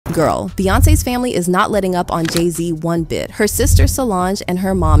Girl, Beyonce's family is not letting up on Jay-Z one bit. Her sister Solange and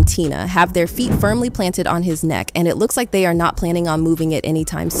her mom Tina have their feet firmly planted on his neck, and it looks like they are not planning on moving it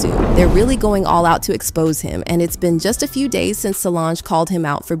anytime soon. They're really going all out to expose him, and it's been just a few days since Solange called him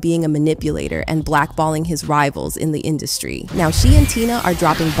out for being a manipulator and blackballing his rivals in the industry. Now, she and Tina are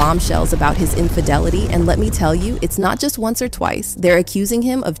dropping bombshells about his infidelity, and let me tell you, it's not just once or twice. They're accusing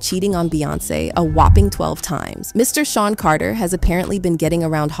him of cheating on Beyoncé a whopping 12 times. Mr. Shawn Carter has apparently been getting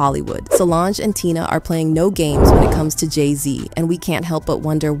around Hollywood. Solange and Tina are playing no games when it comes to Jay-Z, and we can't help but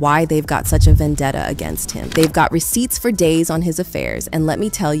wonder why they've got such a vendetta against him. They've got receipts for days on his affairs, and let me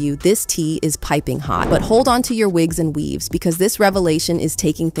tell you, this tea is piping hot. But hold on to your wigs and weaves, because this revelation is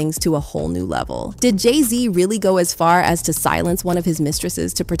taking things to a whole new level. Did Jay-Z really go as far as to silence one of his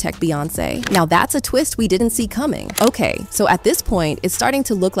mistresses to protect Beyoncé? Now that's a twist we didn't see coming. Okay, so at this point, it's starting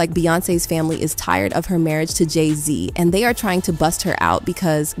to look like Beyoncé's family is tired of her marriage to Jay-Z, and they are trying to bust her out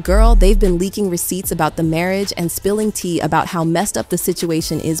because, girl, they've been leaking receipts about the marriage and spilling tea about how messed up the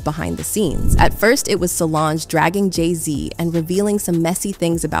situation is behind the scenes. At first, it was Solange dragging Jay-Z and revealing some messy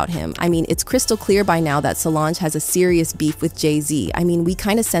things about him. I mean, it's crystal clear by now that Solange has a serious beef with Jay-Z. I mean, we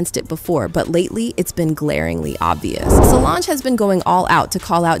kind of sensed it before, but lately, it's been glaringly obvious. Solange has been going all out to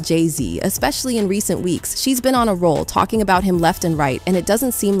call out Jay-Z, especially in recent weeks. She's been on a roll, talking about him left and right, and it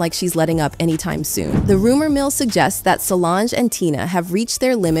doesn't seem like she's letting up anytime soon. The rumor mill suggests that Solange and Tina have reached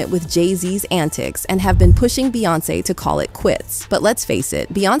their limit with Jay-Z's antics and have been pushing Beyoncé to call it quits. But let's face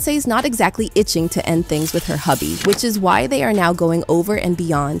it, Beyoncé's not exactly itching to end things with her hubby, which is why they are now going over and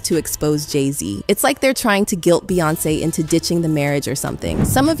beyond to expose Jay-Z. It's like they're trying to guilt Beyoncé into ditching the marriage or something.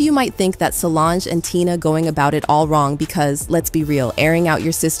 Some of you might think that Solange and Tina going about it all wrong because, let's be real, airing out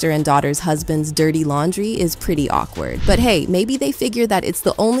your sister and daughter's husband's dirty laundry is pretty awkward. But hey, maybe they figure that it's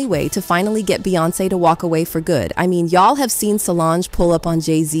the only way to finally get Beyoncé to walk away for good. I mean, y'all have seen Solange pull up on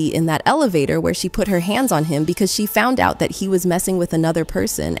Jay-Z in that elevator where she put her hands on him because she found out that he was messing with another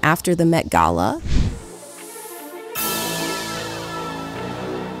person after the Met Gala.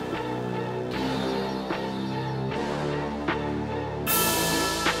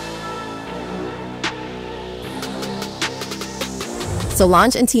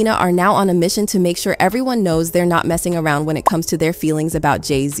 Solange and Tina are now on a mission to make sure everyone knows they're not messing around when it comes to their feelings about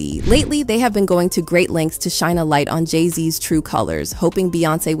Jay-Z. Lately, they have been going to great lengths to shine a light on Jay-Z's true colors, hoping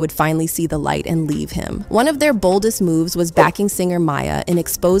Beyoncé would finally see the light and leave him. One of their boldest moves was backing singer Maya in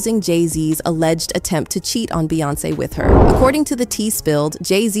exposing Jay-Z's alleged attempt to cheat on Beyoncé with her. According to the tea spilled,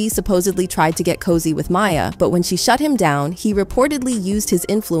 Jay-Z supposedly tried to get cozy with Maya, but when she shut him down, he reportedly used his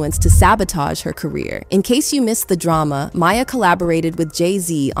influence to sabotage her career. In case you missed the drama, Maya collaborated with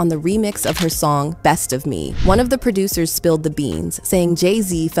Jay-Z on the remix of her song Best of Me. One of the producers spilled the beans, saying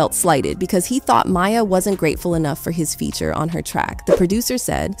Jay-Z felt slighted because he thought Maya wasn't grateful enough for his feature on her track. The producer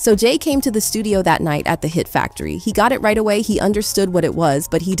said, "So Jay came to the studio that night at the Hit Factory. He got it right away, he understood what it was,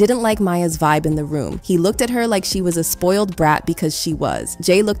 but he didn't like Maya's vibe in the room. He looked at her like she was a spoiled brat because she was.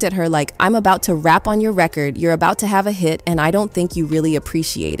 Jay looked at her like, I'm about to rap on your record, you're about to have a hit, and I don't think you really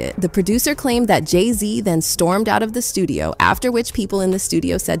appreciate it." The producer claimed that Jay-Z then stormed out of the studio, after which people in the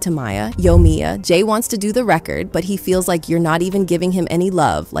studio said to Maya, "Yo Mia, Jay wants to do the record, but he feels like you're not even giving him any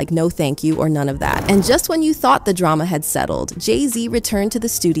love, like no thank you or none of that." And just when you thought the drama had settled, Jay-Z returned to the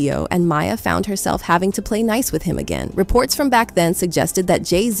studio and Maya found herself having to play nice with him again. Reports from back then suggested that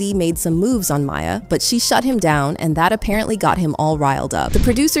Jay-Z made some moves on Maya, but she shut him down, and that apparently got him all riled up. The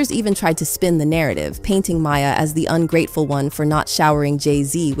producers even tried to spin the narrative, painting Maya as the ungrateful one for not showering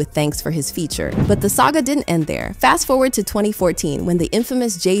Jay-Z with thanks for his feature. But the saga didn't end there. Fast forward to 2014, when the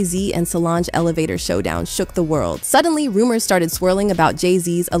infamous Jay-Z and Solange elevator showdown shook the world. Suddenly, rumors started swirling about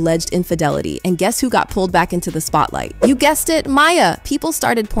Jay-Z's alleged infidelity, and guess who got pulled back into the spotlight? You guessed it, Maya! People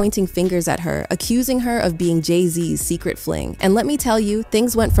started pointing fingers at her, accusing her of being Jay-Z's secret fling. And let me tell you,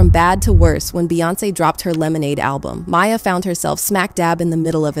 things went from bad to worse when Beyoncé dropped her Lemonade album. Maya found herself smack dab in the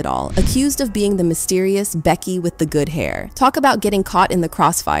middle of it all, accused of being the mysterious Becky with the good hair. Talk about getting caught in the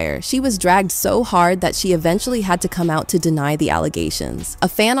crossfire. She was dragged so hard that she eventually had to come out to deny the allegations. A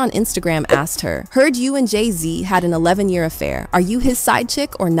fan on Instagram asked her, "Heard you and Jay-Z had an 11-year affair. Are you his side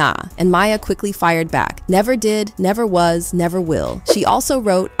chick or nah?" And Maya quickly fired back, "Never did, never was, never will." She also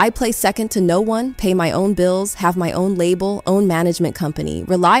wrote, "I play second to no one, pay my own bills, have my own label, own management company,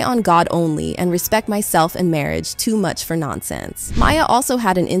 rely on God only, and respect myself and marriage. Too much for nonsense." Maya also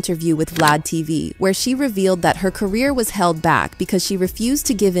had an interview with Vlad TV where she revealed that her career was held back because she refused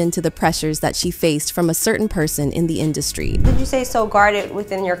to give in to the pressures that she faced from a certain person in the industry. Did you say so guarded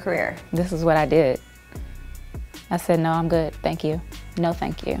within your career? This is what I did. I said, "No, I'm good, thank you. No,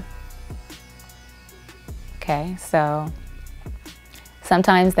 thank you." Okay, so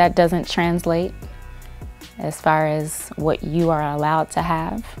Sometimes that doesn't translate as far as what you are allowed to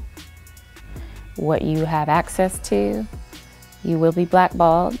have, what you have access to. You will be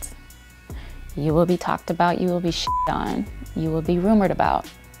blackballed. You will be talked about. You will be shit on. You will be rumored about.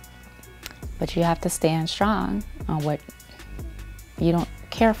 But you have to stand strong on what you don't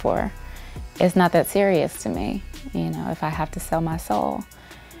care for. It's not that serious to me, you know, if I have to sell my soul.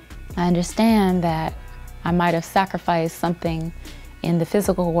 I understand that I might have sacrificed something in the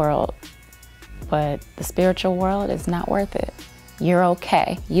physical world, but the spiritual world is not worth it. You're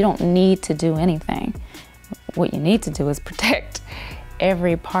okay. You don't need to do anything. What you need to do is protect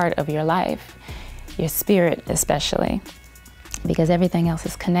every part of your life, your spirit especially, because everything else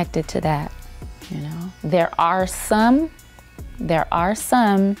is connected to that, you know. There are some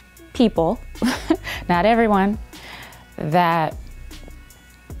people, not everyone, that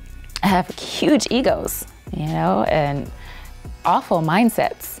have huge egos, you know, and awful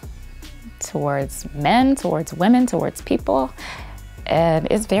mindsets towards men, towards women, towards people. And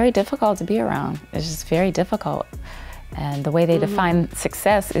it's very difficult to be around. It's just very difficult. And the way they define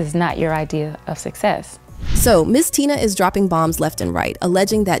success is not your idea of success. So, Miss Tina is dropping bombs left and right,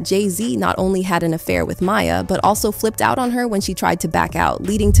 alleging that Jay-Z not only had an affair with Maya, but also flipped out on her when she tried to back out,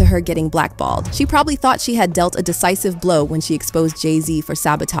 leading to her getting blackballed. She probably thought she had dealt a decisive blow when she exposed Jay-Z for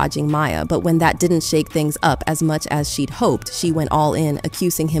sabotaging Maya, but when that didn't shake things up as much as she'd hoped, she went all in,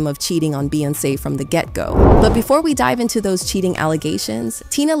 accusing him of cheating on Beyoncé from the get-go. But before we dive into those cheating allegations,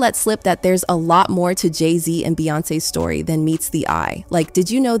 Tina let slip that there's a lot more to Jay-Z and Beyoncé's story than meets the eye. Like, did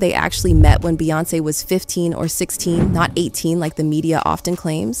you know they actually met when Beyoncé was 15 or 16, not 18 like the media often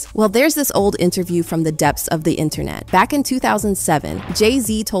claims? Well, there's this old interview from the depths of the internet. Back in 2007,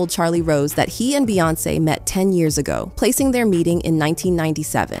 Jay-Z told Charlie Rose that he and Beyoncé met 10 years ago, placing their meeting in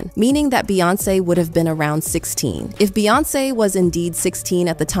 1997, meaning that Beyoncé would have been around 16. If Beyoncé was indeed 16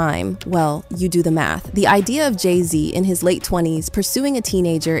 at the time, well, you do the math. The idea of Jay-Z in his late 20s pursuing a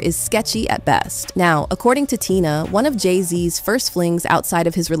teenager is sketchy at best. Now, according to Tina, one of Jay-Z's first flings outside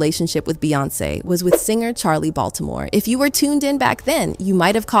of his relationship with Beyoncé was with singer Charlie Baltimore. If you were tuned in back then, you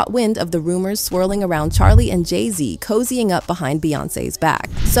might have caught wind of the rumors swirling around Charlie and Jay-Z cozying up behind Beyoncé's back.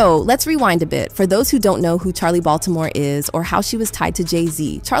 So let's rewind a bit. For those who don't know who Charlie Baltimore is or how she was tied to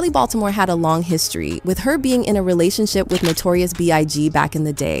Jay-Z, Charlie Baltimore had a long history, with her being in a relationship with Notorious B.I.G. back in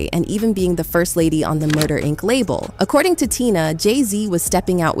the day, and even being the first lady on the Murder Inc. label. According to Tina, Jay-Z was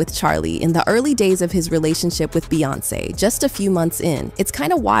stepping out with Charlie in the early days of his relationship with Beyoncé, just a few months in. It's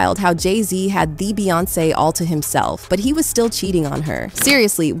kind of wild how Jay-Z had the Beyoncé all to himself, but he was still cheating on her.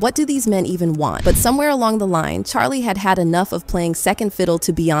 Seriously, what do these men even want? But somewhere along the line, Charlie had had enough of playing second fiddle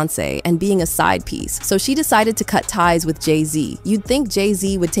to Beyoncé and being a side piece, so she decided to cut ties with Jay-Z. You'd think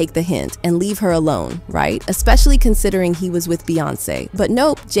Jay-Z would take the hint and leave her alone, right? Especially considering he was with Beyoncé. But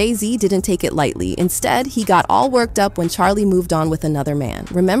nope, Jay-Z didn't take it lightly. Instead, he got all worked up when Charlie moved on with another man.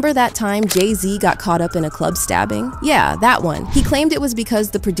 Remember that time Jay-Z got caught up in a club stabbing? Yeah, that one. He claimed it was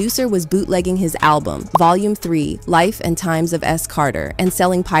because the producer was bootlegging his album, Volume 3, Life and Times of S. Carter, and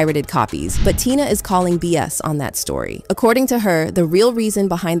selling pirated copies, but Tina is calling BS on that story. According to her, the real reason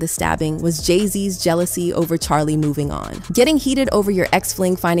behind the stabbing was Jay-Z's jealousy over Charlie moving on. Getting heated over your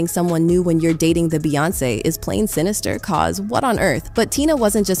ex-fling finding someone new when you're dating the Beyoncé is plain sinister, cause what on earth? But Tina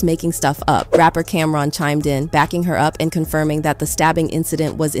wasn't just making stuff up. Rapper Cam'ron chimed in, backing her up and confirming that the stabbing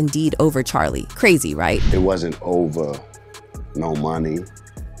incident was indeed over Charlie. Crazy, right? It wasn't over no money.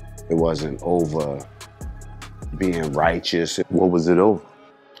 It wasn't over being righteous. What was it over?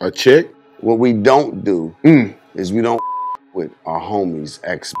 A chick? What we don't do is we don't with our homies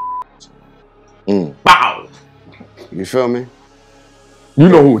ex. Bow! You feel me? You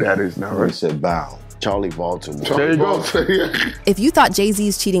know who that is now, I right? said bow. Charlie Baltimore. There you go. If you thought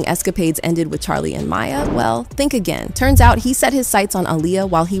Jay-Z's cheating escapades ended with Charlie and Maya, well, think again. Turns out he set his sights on Aaliyah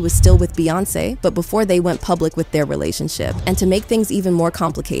while he was still with Beyoncé, but before they went public with their relationship. And to make things even more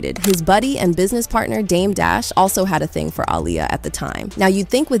complicated, his buddy and business partner Dame Dash also had a thing for Aaliyah at the time. Now you'd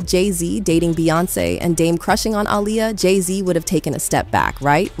think with Jay-Z dating Beyoncé and Dame crushing on Aaliyah, Jay-Z would have taken a step back,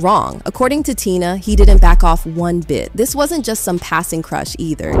 right? Wrong. According to Tina, he didn't back off one bit. This wasn't just some passing crush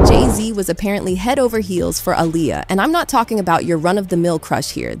either. Jay-Z was apparently head over heels for Aaliyah, and I'm not talking about your run-of-the-mill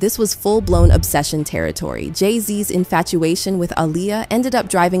crush here. This was full-blown obsession territory. Jay-Z's infatuation with Aaliyah ended up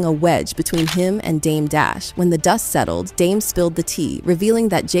driving a wedge between him and Dame Dash. When the dust settled, Dame spilled the tea, revealing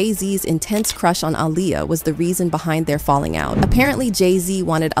that Jay-Z's intense crush on Aaliyah was the reason behind their falling out. Apparently, Jay-Z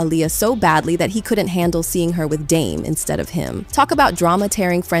wanted Aaliyah so badly that he couldn't handle seeing her with Dame instead of him. Talk about drama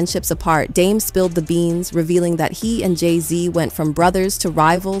tearing friendships apart. Dame spilled the beans, revealing that he and Jay-Z went from brothers to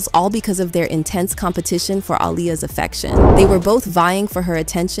rivals, all because of their intense competition for Aaliyah's affection. They were both vying for her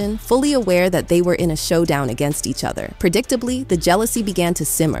attention, fully aware that they were in a showdown against each other. Predictably, the jealousy began to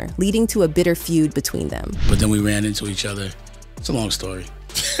simmer, leading to a bitter feud between them. But then we ran into each other. It's a long story.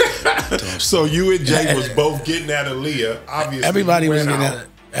 So you and Jay was both getting at Aaliyah. Obviously, everybody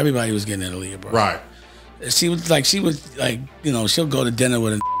was getting at Aaliyah, bro. Right. She was like, you know, she'll go to dinner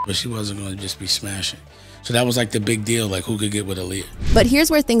with a but she wasn't going to just be smashing. So that was like the big deal, like who could get with Aaliyah. But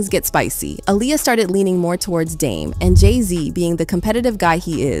here's where things get spicy. Aaliyah started leaning more towards Dame, and Jay-Z, being the competitive guy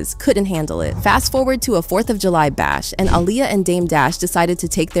he is, couldn't handle it. Fast forward to a 4th of July bash, and Aaliyah and Dame Dash decided to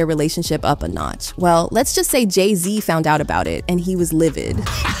take their relationship up a notch. Well, let's just say Jay-Z found out about it, and he was livid.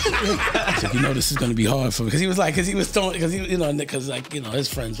 So, you know, this is going to be hard for me, because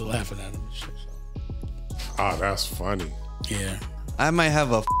his friends were laughing at him and shit. Oh, that's funny. Yeah. I might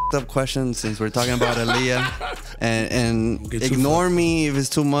have a up question since we're talking about Aaliyah, and ignore me if it's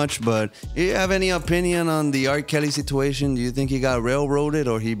too much, but do you have any opinion on the R. Kelly situation? Do you think he got railroaded,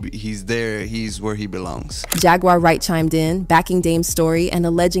 or he's where he belongs? Jaguar Wright chimed in, backing Dame's story and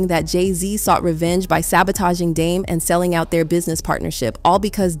alleging that Jay-Z sought revenge by sabotaging Dame and selling out their business partnership, all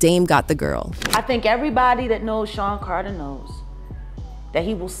because Dame got the girl. I think everybody that knows Shawn Carter knows that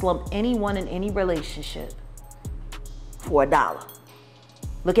he will slump anyone in any relationship for $1.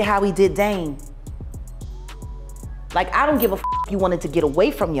 Look at how he did Dame. Like, I don't give a f if you wanted to get away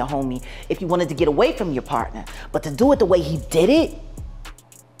from your homie, if you wanted to get away from your partner, but to do it the way he did it,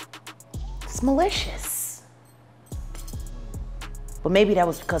 it's malicious. But maybe that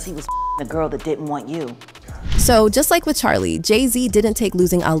was because he was the girl that didn't want you. So, just like with Charlie, Jay-Z didn't take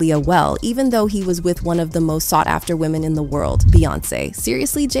losing Aaliyah well, even though he was with one of the most sought-after women in the world, Beyoncé.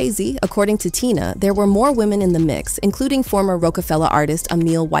 Seriously, Jay-Z? According to Tina, there were more women in the mix, including former Rockefeller artist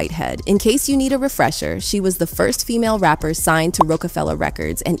Emil Whitehead. In case you need a refresher, she was the first female rapper signed to Rockefeller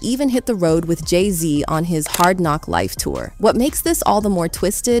Records and even hit the road with Jay-Z on his Hard Knock Life tour. What makes this all the more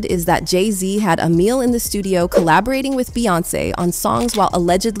twisted is that Jay-Z had Emil in the studio collaborating with Beyoncé on songs while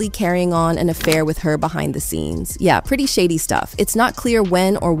allegedly carrying on an affair with her behind the scenes. Yeah, pretty shady stuff. It's not clear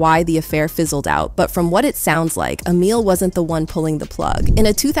when or why the affair fizzled out, but from what it sounds like, Emil wasn't the one pulling the plug. In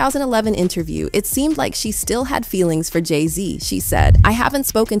a 2011 interview, it seemed like she still had feelings for Jay-Z. She said, "I haven't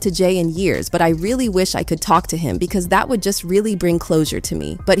spoken to Jay in years, but I really wish I could talk to him because that would just really bring closure to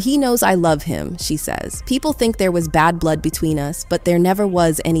me. But he knows I love him," she says. "People think there was bad blood between us, but there never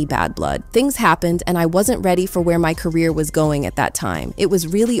was any bad blood. Things happened and I wasn't ready for where my career was going at that time. It was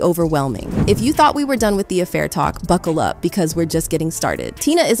really overwhelming. If you thought we were done with the affair talk, buckle up because we're just getting started."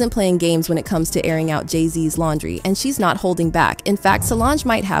 Tina isn't playing games when it comes to airing out Jay-Z's laundry, and she's not holding back. In fact, Solange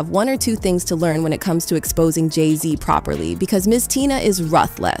might have 1 or 2 things to learn when it comes to exposing Jay-Z properly, because Ms. Tina is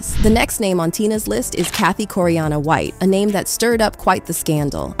ruthless. The next name on Tina's list is Kathy Coriana White, a name that stirred up quite the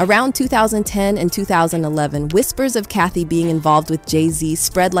scandal. Around 2010 and 2011, whispers of Kathy being involved with Jay-Z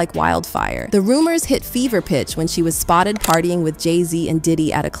spread like wildfire. The rumors hit fever pitch when she was spotted partying with Jay-Z and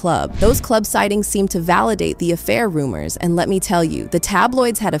Diddy at a club. Those club sightings seemed to validate the affair rumors, and let me tell you, the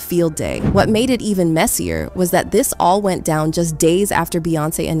tabloids had a field day. What made it even messier was that this all went down just days after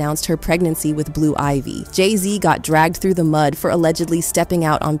Beyoncé announced her pregnancy with Blue Ivy. Jay-Z got dragged through the mud for allegedly stepping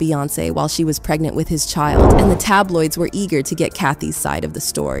out on Beyoncé while she was pregnant with his child, and the tabloids were eager to get Kathy's side of the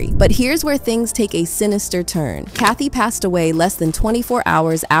story. But here's where things take a sinister turn. Kathy passed away less than 24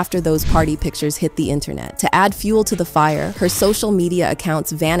 hours after those party pictures hit the internet. To add fuel to the fire, her social media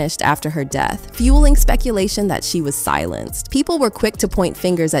accounts vanished after her death, fueling speculation that she was silenced. People were quick to point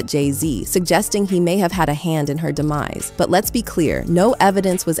fingers at Jay-Z, suggesting he may have had a hand in her demise. But let's be clear, no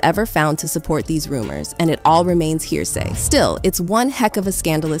evidence was ever found to support these rumors, and it all remains hearsay. Still, it's one heck of a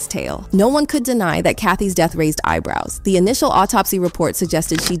scandalous tale. No one could deny that Kathy's death raised eyebrows. The initial autopsy report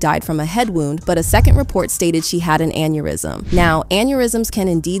suggested she died from a head wound, but a second report stated she had an aneurysm. Now, aneurysms can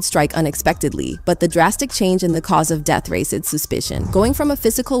indeed strike unexpectedly, but the drastic change in the cause of death raised suspicion. Going from a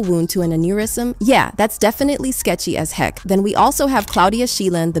physical wound to an aneurysm? Yeah, that's definitely sketchy as heck. Then we also have Claudia Schiffer,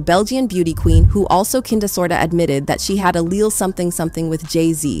 the Belgian beauty queen, who also kinda sorta admitted that she had a little something with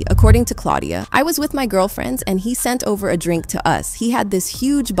Jay-Z. According to Claudia, "I was with my girlfriends and he sent over a drink to us. He had this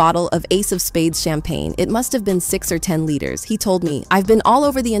huge bottle of Ace of Spades champagne. It must have been 6 or 10 liters. He told me, 'I've been all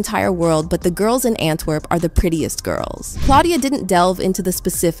over the entire world, but the girls in Antwerp are the prettiest girls.'" Claudia didn't delve into the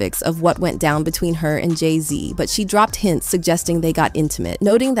specifics of what went down between her and Jay-Z, but she dropped hints suggesting they got intimate,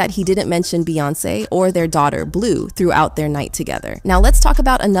 noting that he didn't mention Beyoncé or or their daughter, Blue, throughout their night together. Now let's talk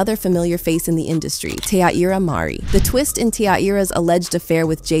about another familiar face in the industry, Tiaira Mari. The twist in Tiaira's alleged affair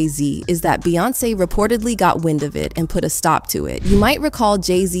with Jay-Z is that Beyoncé reportedly got wind of it and put a stop to it. You might recall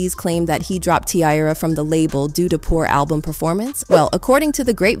Jay-Z's claim that he dropped Tiaira from the label due to poor album performance. Well, according to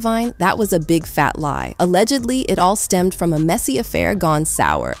the grapevine, that was a big fat lie. Allegedly, it all stemmed from a messy affair gone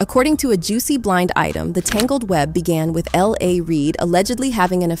sour. According to a juicy blind item, the tangled web began with L.A. Reid allegedly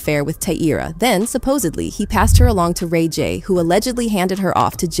having an affair with Tiaira. Then, supposedly, he passed her along to Ray J, who allegedly handed her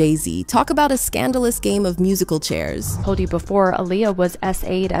off to Jay-Z. Talk about a scandalous game of musical chairs. Told you before, Aaliyah was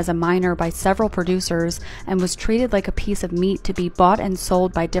SA'd as a minor by several producers and was treated like a piece of meat to be bought and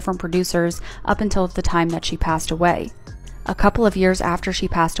sold by different producers up until the time that she passed away. A couple of years after she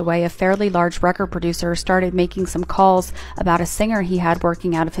passed away, a fairly large record producer started making some calls about a singer he had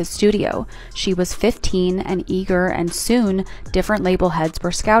working out of his studio. She was 15 and eager, and soon different label heads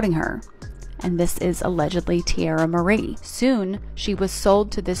were scouting her. And this is allegedly Tiaira Mari. Soon, she was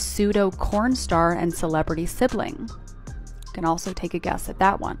sold to this pseudo corn star and celebrity sibling. You can also take a guess at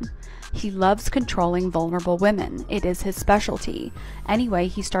that one. He loves controlling vulnerable women. It is his specialty. Anyway,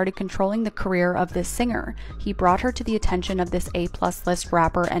 he started controlling the career of this singer. He brought her to the attention of this A+ list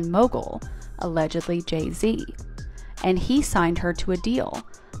rapper and mogul, allegedly Jay-Z. And he signed her to a deal.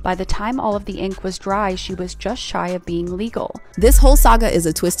 By the time all of the ink was dry, she was just shy of being legal. This whole saga is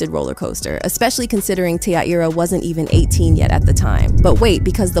a twisted roller coaster, especially considering Tiaira wasn't even 18 yet at the time. But wait,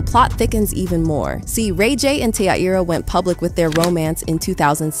 because the plot thickens even more. See, Ray J and Tiaira went public with their romance in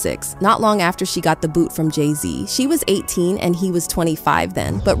 2006, not long after she got the boot from Jay-Z. She was 18 and he was 25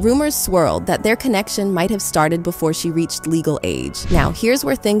 then, but rumors swirled that their connection might have started before she reached legal age. Now, here's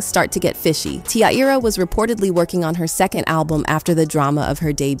where things start to get fishy. Tiaira was reportedly working on her second album after the drama of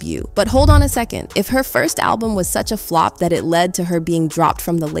her debut. But hold on a second, if her first album was such a flop that it led to her being dropped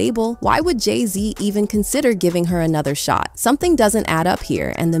from the label, why would Jay-Z even consider giving her another shot? Something doesn't add up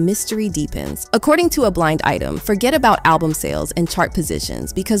here, and the mystery deepens. According to a blind item, forget about album sales and chart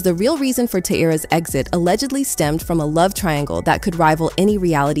positions, because the real reason for Tiaira's exit allegedly stemmed from a love triangle that could rival any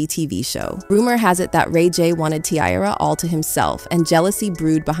reality TV show. Rumor has it that Ray J wanted Tiaira all to himself, and jealousy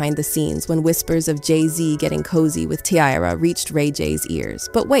brewed behind the scenes when whispers of Jay-Z getting cozy with Tiaira reached Ray J's ears.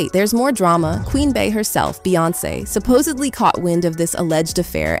 But wait, there's more drama. Queen Bey herself, Beyoncé, supposedly caught wind of this alleged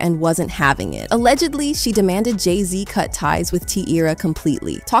affair and wasn't having it. Allegedly, she demanded Jay-Z cut ties with Tiaira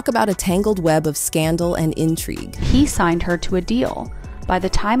completely. Talk about a tangled web of scandal and intrigue. He signed her to a deal. By the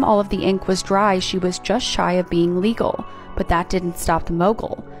time all of the ink was dry, she was just shy of being legal. But that didn't stop the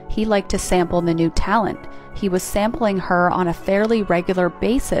mogul. He liked to sample the new talent. He was sampling her on a fairly regular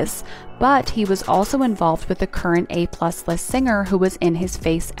basis, but he was also involved with the current A+ list singer who was in his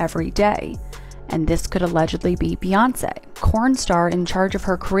face every day. And this could allegedly be Beyoncé. Corn star in charge of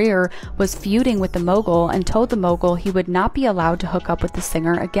her career was feuding with the mogul and told the mogul he would not be allowed to hook up with the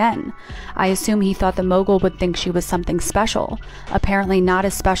singer again. I assume he thought the mogul would think she was something special. Apparently not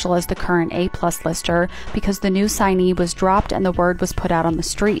as special as the current A+ lister, because the new signee was dropped and the word was put out on the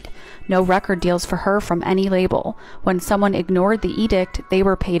street. No record deals for her from any label. When someone ignored the edict, they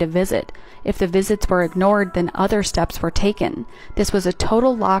were paid a visit. If the visits were ignored, then other steps were taken. This was a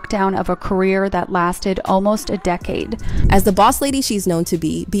total lockdown of a career that lasted almost a decade. As the boss lady she's known to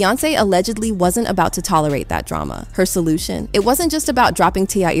be, Beyoncé allegedly wasn't about to tolerate that drama. Her solution? It wasn't just about dropping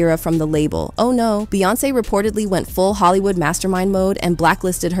Tiaira from the label. Oh no, Beyoncé reportedly went full Hollywood mastermind mode and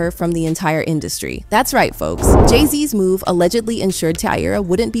blacklisted her from the entire industry. That's right, folks. Jay-Z's move allegedly ensured Tiaira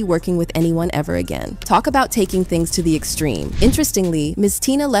wouldn't be working with anyone ever again. Talk about taking things to the extreme. Interestingly, Ms.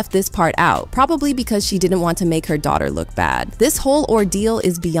 Tina left this part out, probably because she didn't want to make her daughter look bad. This whole ordeal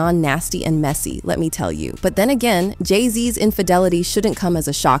is beyond nasty and messy, let me tell you. But then again, Jay-Z's infidelity shouldn't come as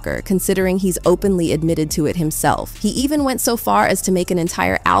a shocker, considering he's openly admitted to it himself. He even went so far as to make an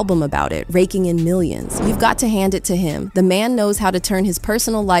entire album about it, raking in millions. You've got to hand it to him. The man knows how to turn his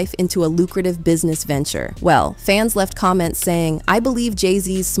personal life into a lucrative business venture. Well, fans left comments saying, I believe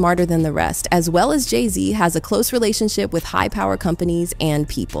Jay-Z's smarter than the rest, as well as Jay-Z has a close relationship with high-power companies and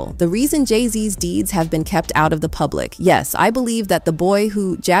people. The reason Jay-Z's deeds have been kept out of the public. Yes, I believe that the boy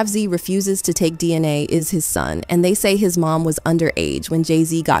who Jav-Z refuses to take DNA is his son, and they say his mom was underage when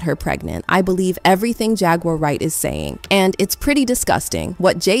Jay-Z got her pregnant. I believe everything Jaguar Wright is saying. And it's pretty disgusting.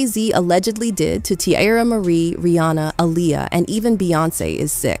 What Jay-Z allegedly did to Tiaira Mari, Rihanna, Aaliyah, and even Beyoncé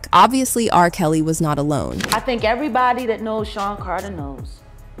is sick. Obviously, R. Kelly was not alone. I think everybody that knows Shawn Carter knows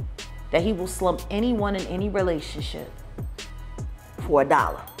that he will slump anyone in any relationship for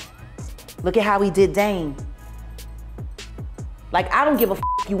 $1. Look at how he did Dame. Like, I don't give a f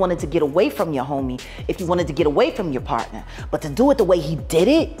if you wanted to get away from your homie, if you wanted to get away from your partner, but to do it the way he did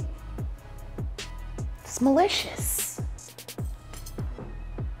it, It's malicious.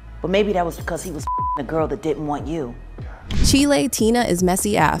 But maybe that was because he was a girl that didn't want you. Chile Tina is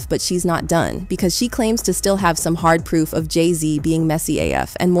messy AF, but she's not done because she claims to still have some hard proof of Jay-Z being messy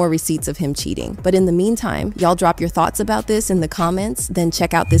AF and more receipts of him cheating. But in the meantime, y'all drop your thoughts about this in the comments, then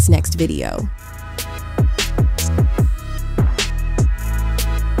check out this next video.